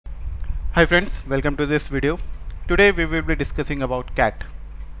Hi friends, welcome to this video. Today we will be discussing about cat.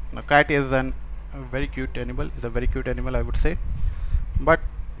 Now cat is a very cute animal, is a very cute animal I would say. But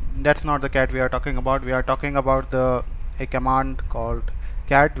that's not the cat we are talking about. We are talking about a command called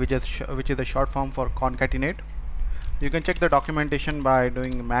cat, which is a short form for concatenate. You can check the documentation by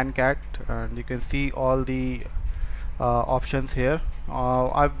doing man cat and you can see all the options here.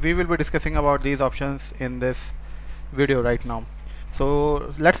 We will be discussing about these options in this video right now.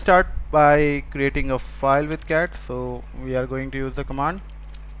 So let's start by creating a file with cat. So we are going to use the command.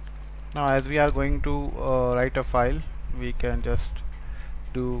 Now as we are going to write a file, we can just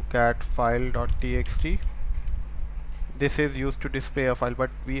do cat file.txt. This is used to display a file, but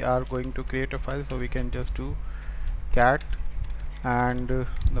we are going to create a file, so we can just do cat and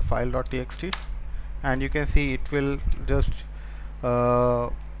the file.txt, and you can see it will just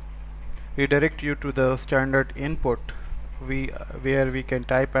redirect you to the standard input where we can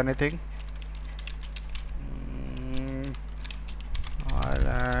type anything,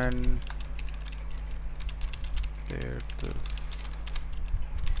 and create this,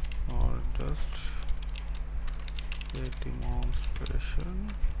 or just a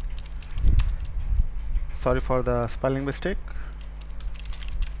demonstration. Sorry for the spelling mistake.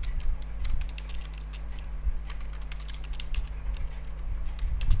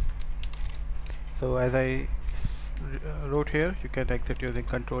 So as I wrote here, you can exit using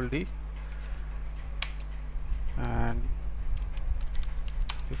Control D, and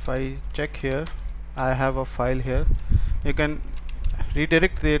if I check here, I have a file here. You can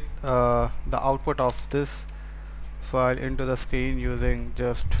redirect it, the output of this file into the screen using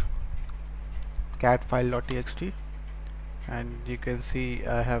just cat file.txt, and you can see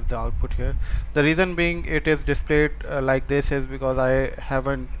I have the output here. The reason being it is displayed like this is because I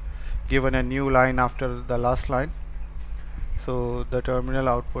haven't given a new line after the last line. So the terminal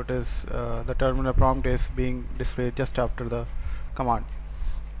output is the terminal prompt is being displayed just after the command.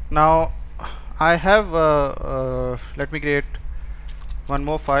 Now I have let me create one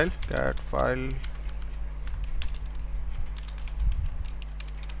more file, cat file.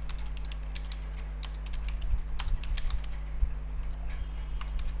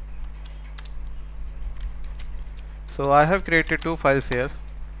 So I have created two files here,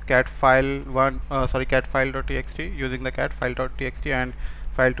 cat file.txt, using the cat file.txt and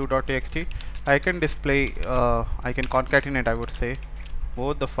file2.txt. I can display I can concatenate, I would say,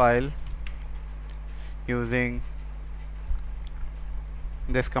 both the file using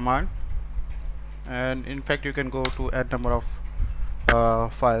this command, and in fact you can go to add number of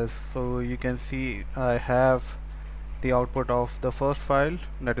files. So you can see I have the output of the first file,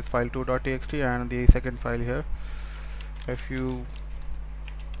 that is file2.txt, and the second file here. If you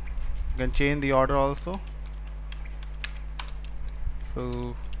can change the order also,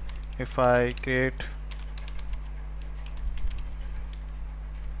 so if I create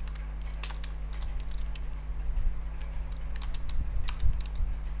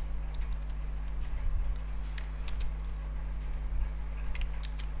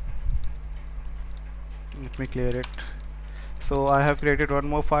let me clear it. So I have created one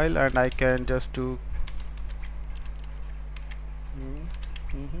more file, and I can just do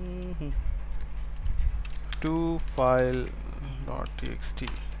to file.txt.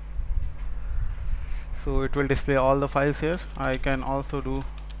 so it will display all the files here. I can also do,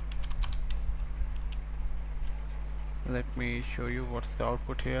 let me show you what's the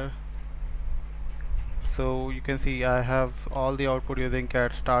output here. So you can see I have all the output using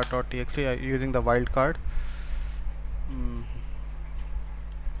cat start.txt, using the wildcard.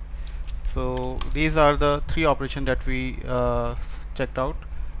 So these are the three operations that we checked out.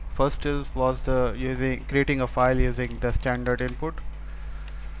 First was the creating a file using the standard input.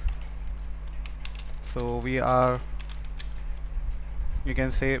 So we are, you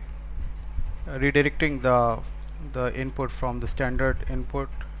can say, redirecting the input from the standard input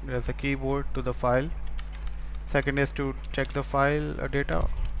as a keyboard to the file. Second is to check the file data,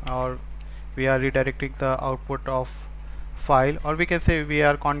 or we are redirecting the output of file, or we can say we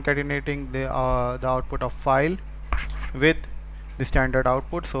are concatenating the output of file with the standard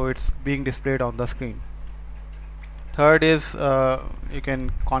output, so it's being displayed on the screen. Third is you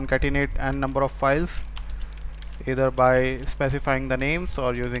can concatenate n number of files, either by specifying the names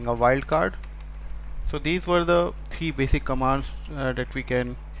or using a wildcard. So these were the three basic commands that we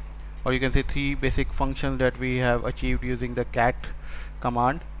can, or you can say three basic functions that we have achieved using the cat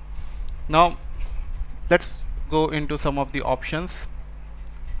command. Now let's go into some of the options.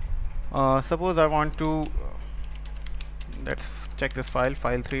 Suppose I want to, let's check this file,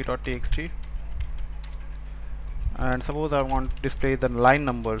 file3.txt, and suppose I want to display the line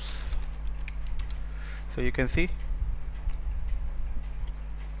numbers. So you can see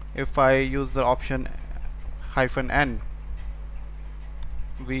if I use the option -n,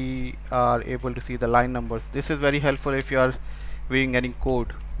 we are able to see the line numbers. This is very helpful if you are viewing any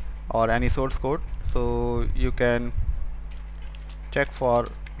code or any source code, so you can check for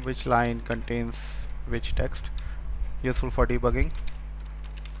which line contains which text, useful for debugging.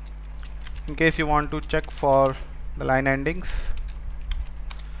 In case you want to check for the line endings,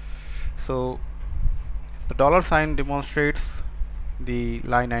 so the $sign demonstrates the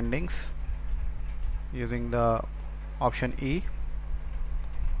line endings using the option E.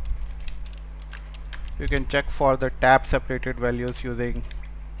 You can check for the tab separated values using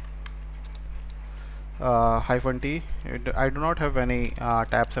 -t. I do not have any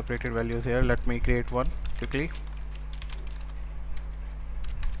tab separated values here. Let me create one quickly.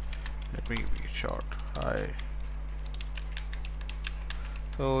 Let me be short.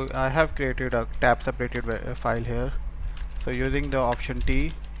 So I have created a tab separated file here. So using the option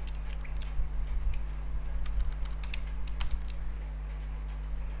T,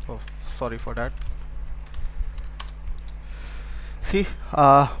 oh sorry for that. See,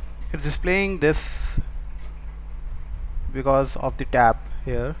 it's displaying this because of the tab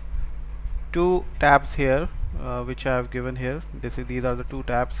here. Two tabs here which I have given here. These are the two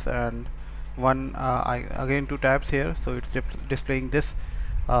tabs, and one again two tabs here. So it's displaying this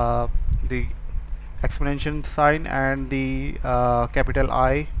the exponential sign and the capital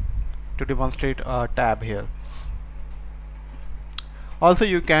I to demonstrate a tab here. Also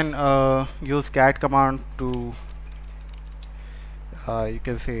you can use cat command to you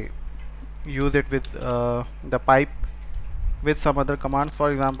can say use it with the pipe with some other commands.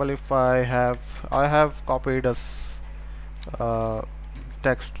 For example, if I have copied a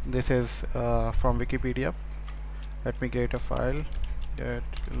text. This is from Wikipedia. Let me create a file, that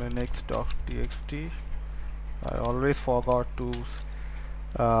linux.txt. I always forgot to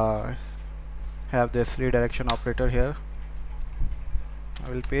have this redirection operator here. I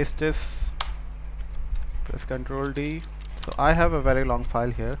will paste this, press Ctrl D. So I have a very long file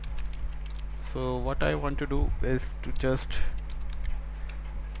here. So what I want to do is to just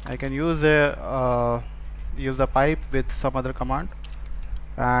I can use a pipe with some other command,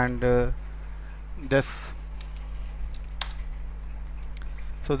 and this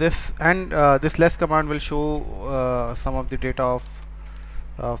less command will show some of the data of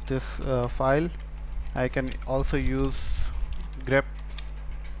this file. I can also use grep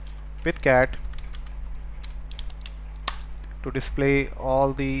with cat to display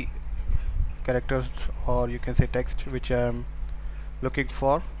all the characters, or you can say text, which I am looking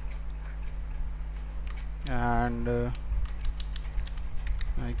for, and I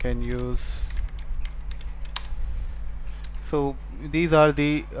can use. So these are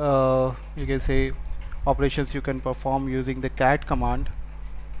the you can say operations you can perform using the cat command,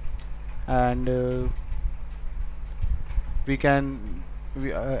 and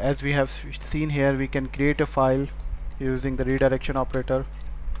as we have seen here, we can create a file using the redirection operator,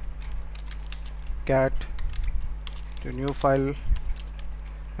 cat to new file,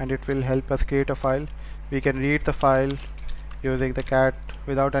 and it will help us create a file. We can read the file using the cat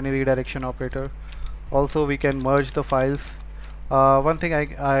without any redirection operator. Also we can merge the files. One thing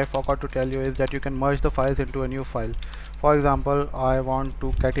I forgot to tell you is that you can merge the files into a new file. For example, I want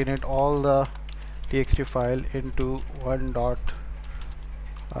to concatenate all the txt file into one dot,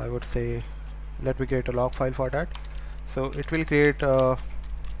 I would say, let me create a log file for that. So it will create a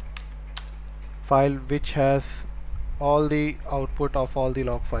file which has all the output of all the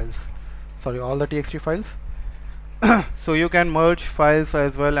log files, sorry, all the txt files. So you can merge files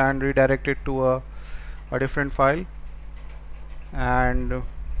as well and redirect it to a different file, and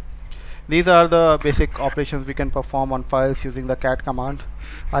these are the basic operations we can perform on files using the cat command.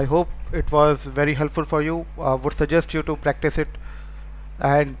 I hope it was very helpful for you. Would suggest you to practice it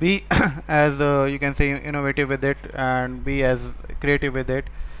and be as you can say innovative with it, and be as creative with it.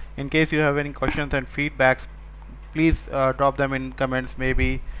 In case you have any questions and feedbacks, please drop them in comments.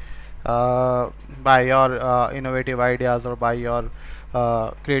 Maybe by your innovative ideas or by your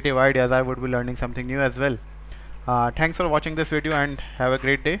creative ideas, I would be learning something new as well. Thanks for watching this video and have a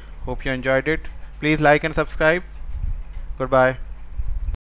great day. Hope you enjoyed it. Please like and subscribe. Goodbye.